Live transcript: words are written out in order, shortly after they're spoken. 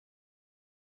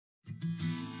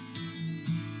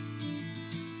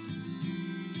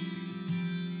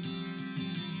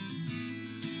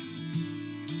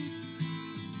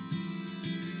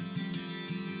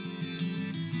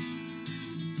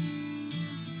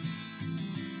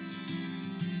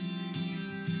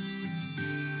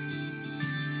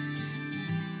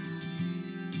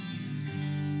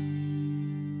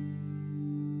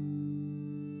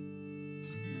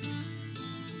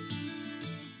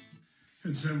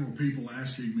Had several people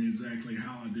asking me exactly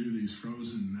how I do these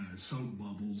frozen soap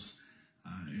bubbles.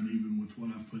 And even with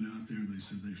what I've put out there, they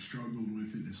said they've struggled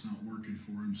with it. It's not working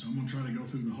for them. So I'm going to try to go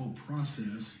through the whole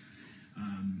process.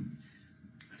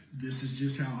 This is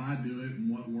just how I do it and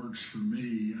what works for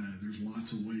me. There's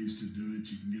lots of ways to do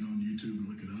it. You can get on YouTube and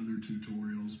look at other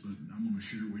tutorials, but I'm going to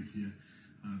share with you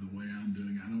the way I'm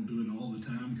doing it. I don't do it all the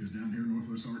time because down here in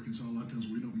Northwest Arkansas, a lot of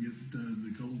times we don't get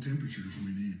the cold temperatures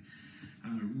we need.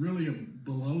 Really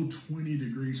below 20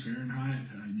 degrees Fahrenheit,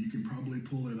 you can probably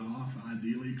pull it off,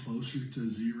 ideally closer to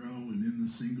 0 and in the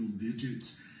single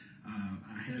digits.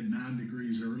 I had 9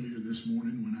 degrees earlier this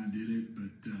morning when I did it,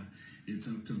 but it's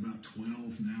up to about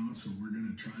 12 now, so we're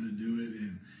going to try to do it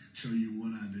and show you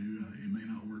what I do. It may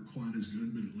not work quite as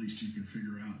good, but at least you can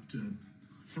figure out.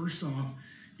 First off,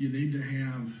 you need to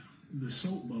have the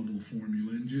soap bubble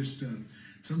formula, and just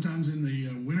sometimes in the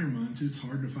winter months it's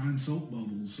hard to find soap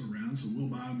bubbles around, so we'll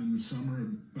buy them in the summer,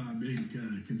 buy a big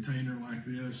container like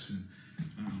this, and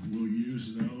we'll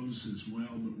use those as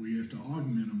well, but we have to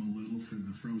augment them a little for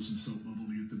the frozen soap bubble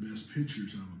to get the best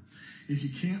pictures of them. If you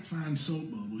can't find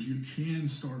soap bubbles, you can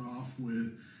start off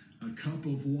with a cup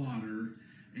of water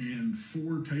and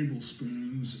 4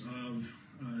 tablespoons of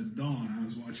Dawn. I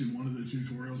was watching one of the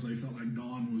tutorials. They felt like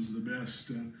Dawn was the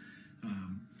best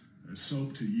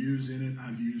soap to use in it.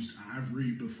 I've used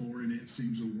Ivory before and it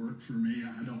seems to work for me.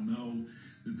 I don't know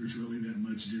that there's really that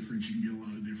much difference. You can get a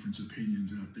lot of different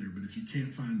opinions out there, but if you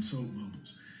can't find soap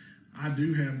bubbles, I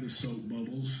do have the soap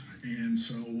bubbles, and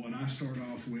so what I start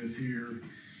off with here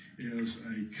is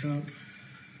a cup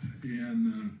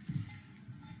in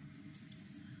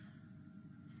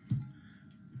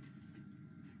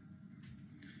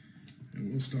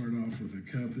and we'll start off with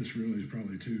a cup. This really is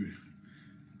probably too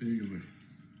big of a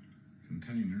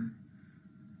container.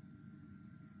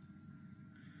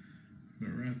 But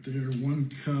right there,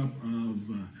 1 cup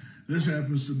of, this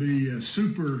happens to be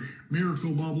Super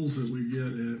Miracle Bubbles that we get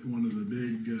at one of the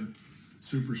big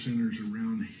super centers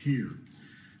around here.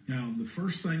 Now, the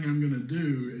first thing I'm going to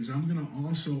do is I'm going to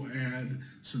also add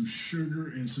some sugar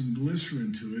and some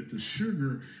glycerin to it. The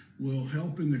sugar will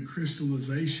help in the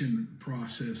crystallization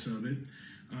process of it.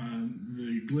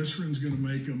 The glycerin is going to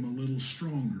make them a little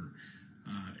stronger.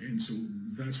 And so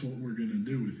that's what we're going to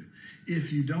do with it.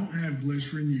 If you don't have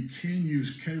glycerin, you can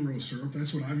use Karo syrup.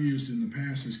 That's what I've used in the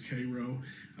past, is Karo.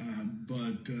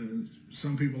 But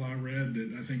some people I read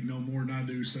that I think know more than I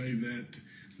do say that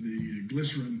the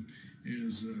glycerin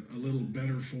is a little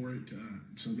better for it.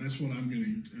 So that's what I'm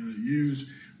going to use.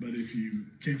 But if you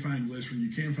can't find glycerin,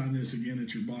 you can find this again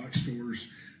at your box stores,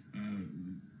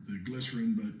 the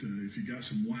glycerin. But if you got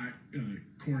some white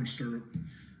corn syrup,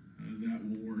 that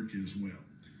will work as well.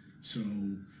 So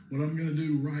what I'm going to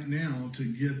do right now to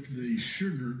get the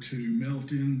sugar to melt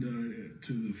into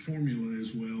the formula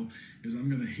as well is I'm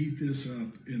going to heat this up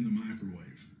in the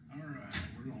microwave. All right,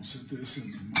 we're going to set this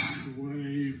in the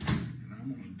microwave, and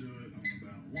I'm going to do it on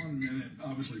about 1 minute.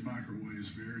 Obviously microwaves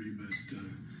vary, but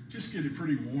just get it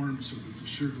pretty warm so that the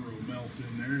sugar will melt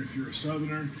in there. If you're a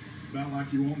southerner, about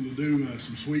like you wanting to do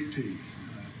some sweet tea.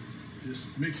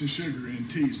 Just mixing sugar in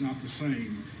tea is not the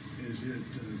same as it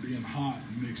being hot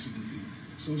and mixing it in.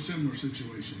 So similar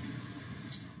situation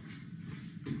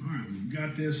here. All right, we've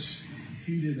got this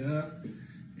heated up,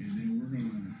 and then we're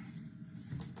gonna,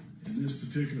 in this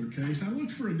particular case, I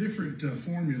looked for a different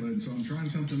formula, and so I'm trying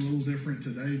something a little different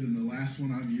today than the last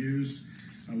one I've used.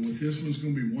 With this one's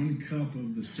gonna be 1 cup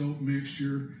of the soap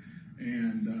mixture,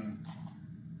 and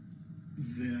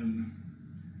then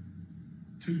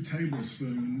 2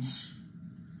 tablespoons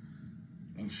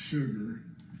of sugar,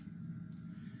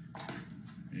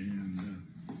 and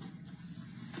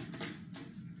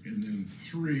then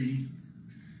 3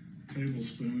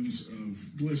 tablespoons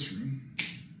of glycerin.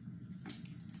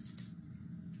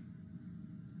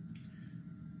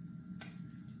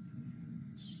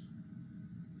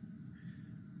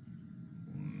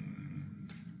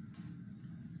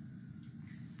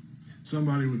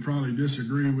 Somebody would probably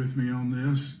disagree with me on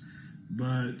this,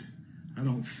 but I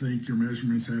don't think your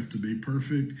measurements have to be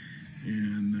perfect.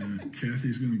 And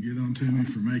Kathy's going to get on to me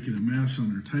for making a mess on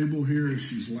her table here.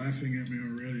 She's laughing at me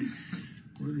already.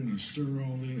 We're going to stir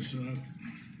all this up.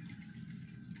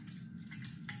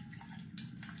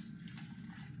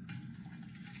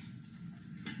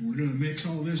 We're going to mix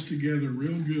all this together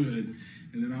real good,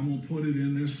 and then I'm going to put it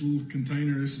in this little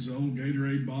container. This is an old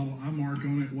Gatorade bottle. I mark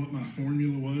on it what my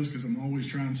formula was because I'm always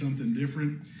trying something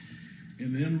different.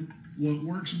 And then what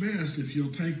works best, if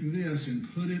you'll take this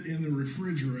and put it in the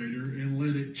refrigerator and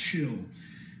let it chill,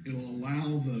 it'll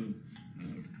allow the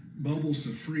bubbles to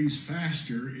freeze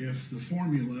faster if the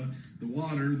formula, the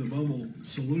water, the bubble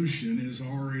solution is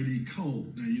already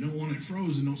cold. Now, you don't want it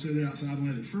frozen. Don't set it outside and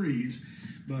let it freeze,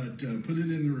 but put it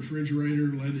in the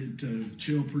refrigerator, let it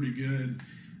chill pretty good,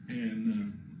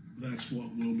 and that's what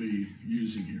we'll be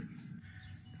using here.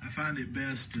 I find it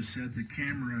best to set the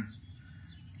camera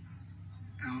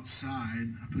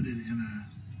outside. I put it in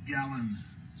a gallon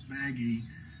baggie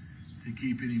to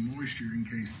keep any moisture in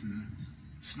case the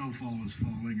snowfall is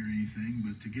falling or anything,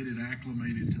 but to get it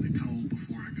acclimated to the cold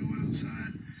before I go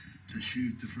outside to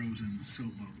shoot the frozen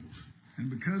soap bubbles.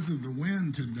 And because of the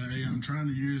wind today, I'm trying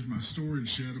to use my storage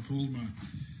shed. I pulled my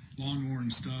lawnmower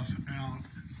and stuff out.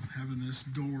 Having this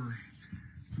door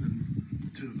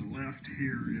to the left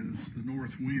here is the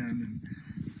north wind, and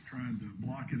trying to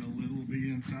block it a little, be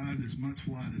inside as much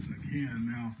light as I can.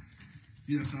 Now,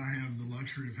 yes, I have the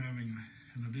luxury of having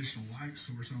an additional light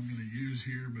source I'm going to use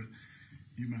here, but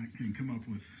you can come up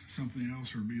with something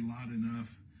else or be light enough.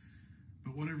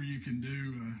 But whatever you can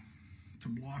do to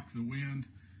block the wind,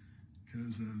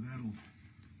 because that'll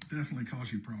definitely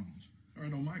cause you problems. All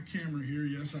right, on my camera here,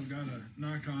 yes, I've got a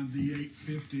Nikon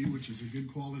D850, which is a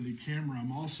good quality camera.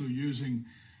 I'm also using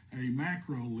a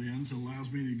macro lens that allows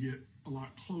me to get a lot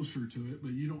closer to it,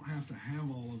 but you don't have to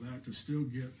have all of that to still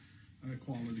get a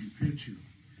quality picture.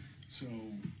 So,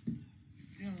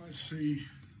 let's see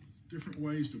different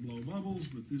ways to blow bubbles,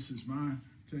 but this is my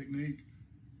technique,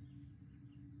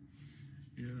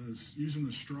 is using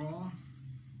a straw.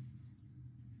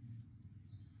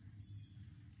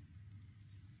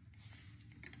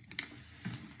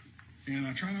 And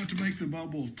I try not to make the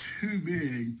bubble too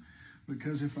big,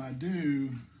 because if I do,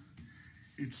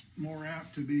 it's more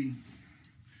apt to be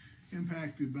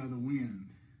impacted by the wind.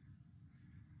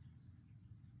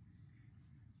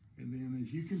 And then,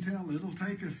 as you can tell, it'll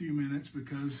take a few minutes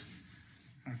because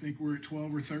I think we're at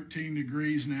 12 or 13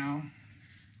 degrees now.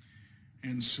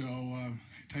 And so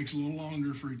it takes a little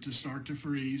longer for it to start to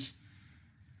freeze.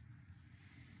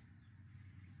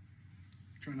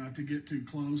 Try not to get too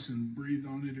close and breathe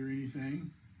on it or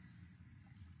anything.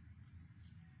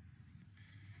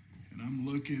 And I'm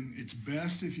looking, it's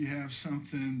best if you have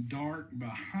something dark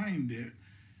behind it,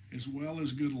 as well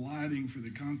as good lighting for the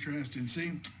contrast. And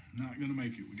see, not gonna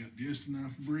make it. We got just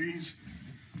enough breeze,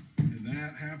 and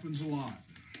that happens a lot.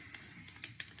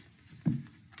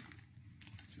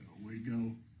 So we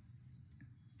go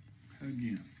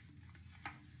again.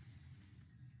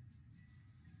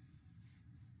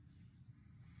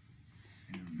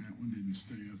 And that one didn't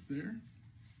stay up there.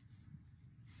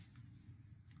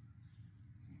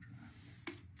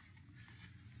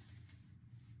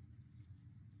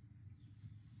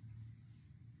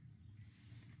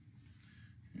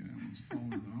 Yeah, that one's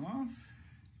falling off.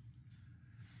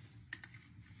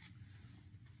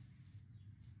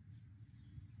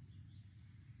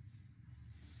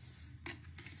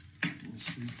 We'll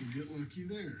see if we get lucky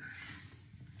there.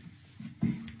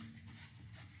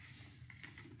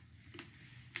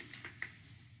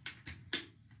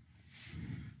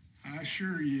 I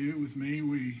assure you, with me,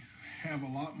 we have a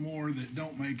lot more that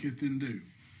don't make it than do.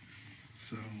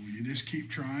 So you just keep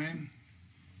trying.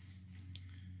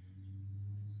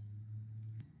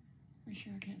 Are you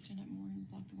sure I can't stand up more and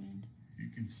block the wind? You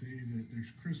can see that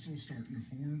there's crystals starting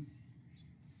to form.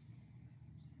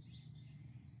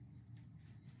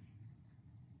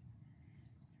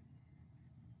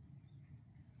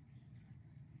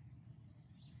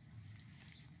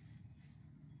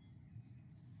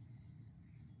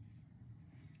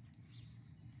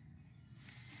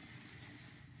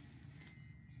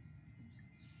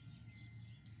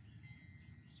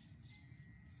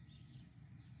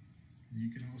 You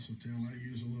can also tell I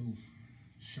use a little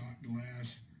shot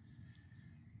glass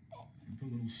and put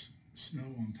a little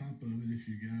snow on top of it if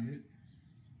you got it.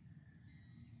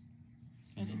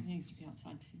 It needs to be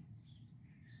outside too.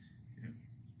 Yep.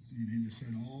 You need to set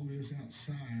all this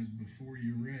outside before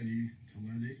you're ready to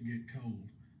let it get cold.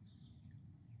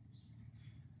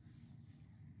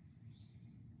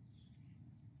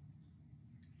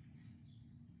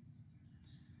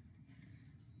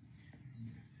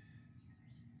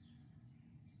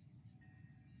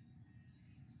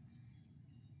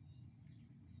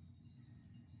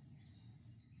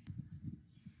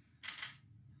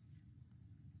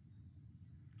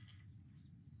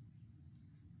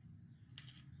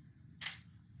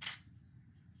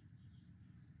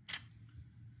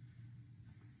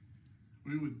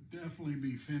 We would definitely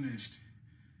be finished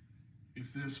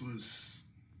if this was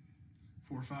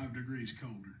 4 or 5 degrees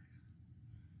colder.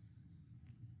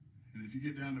 And if you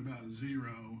get down to about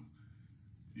 0,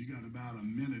 you got about a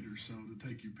minute or so to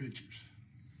take your pictures.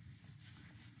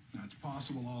 Now it's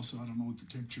possible also, I don't know what the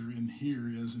temperature in here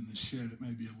is in the shed, it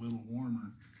may be a little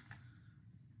warmer.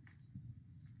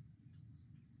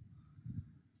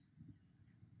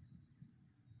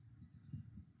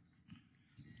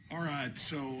 All right,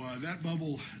 so that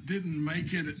bubble didn't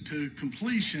make it to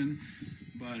completion,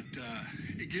 but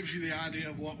it gives you the idea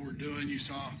of what we're doing. You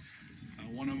saw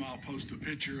one of them, I'll post a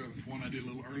picture of one I did a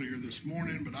little earlier this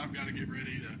morning, but I've got to get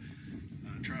ready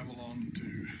to travel on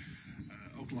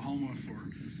to Oklahoma for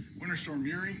Winter Storm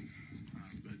Uri.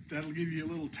 But that'll give you a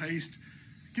little taste.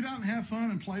 Get out and have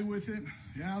fun and play with it.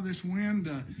 Yeah, this wind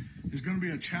is going to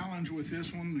be a challenge with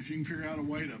this one. If you can figure out a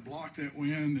way to block that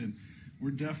wind, and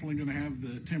we're definitely going to have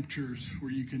the temperatures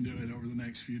where you can do it over the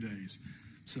next few days.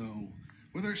 So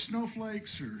whether it's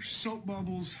snowflakes or soap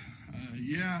bubbles,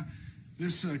 yeah,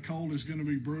 this cold is going to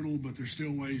be brutal, but there's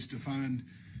still ways to find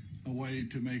a way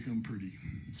to make them pretty.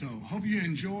 So hope you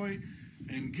enjoy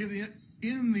and get it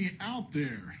in the out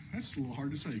there. That's a little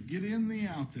hard to say. Get in the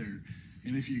out there.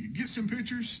 And if you get some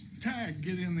pictures, tag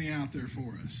Get In the Out There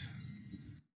for us.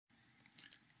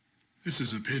 This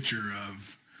is a picture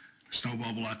of snow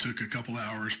bubble I took a couple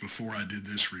hours before I did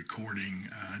this recording.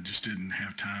 I just didn't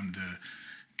have time to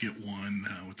get one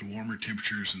with the warmer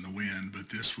temperatures and the wind, but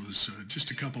this was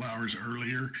just a couple hours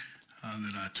earlier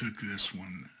that I took this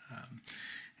one.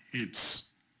 It's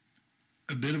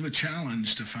a bit of a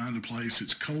challenge to find a place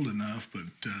that's cold enough, but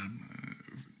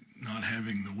not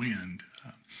having the wind.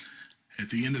 At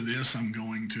the end of this, I'm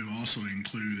going to also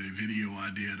include a video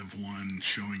I did of one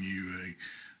showing you a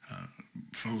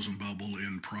frozen bubble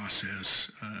in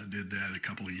process. Did that a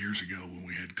couple of years ago when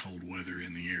we had cold weather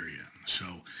in the area. So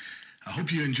I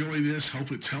hope you enjoy this.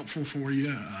 Hope it's helpful for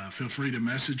you. Feel free to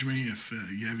message me if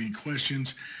you have any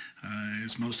questions.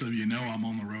 As most of you know, I'm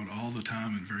on the road all the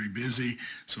time and very busy.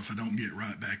 So if I don't get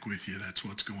right back with you, that's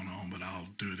what's going on, but I'll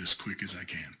do it as quick as I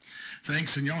can.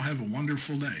 Thanks, and y'all have a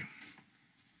wonderful day.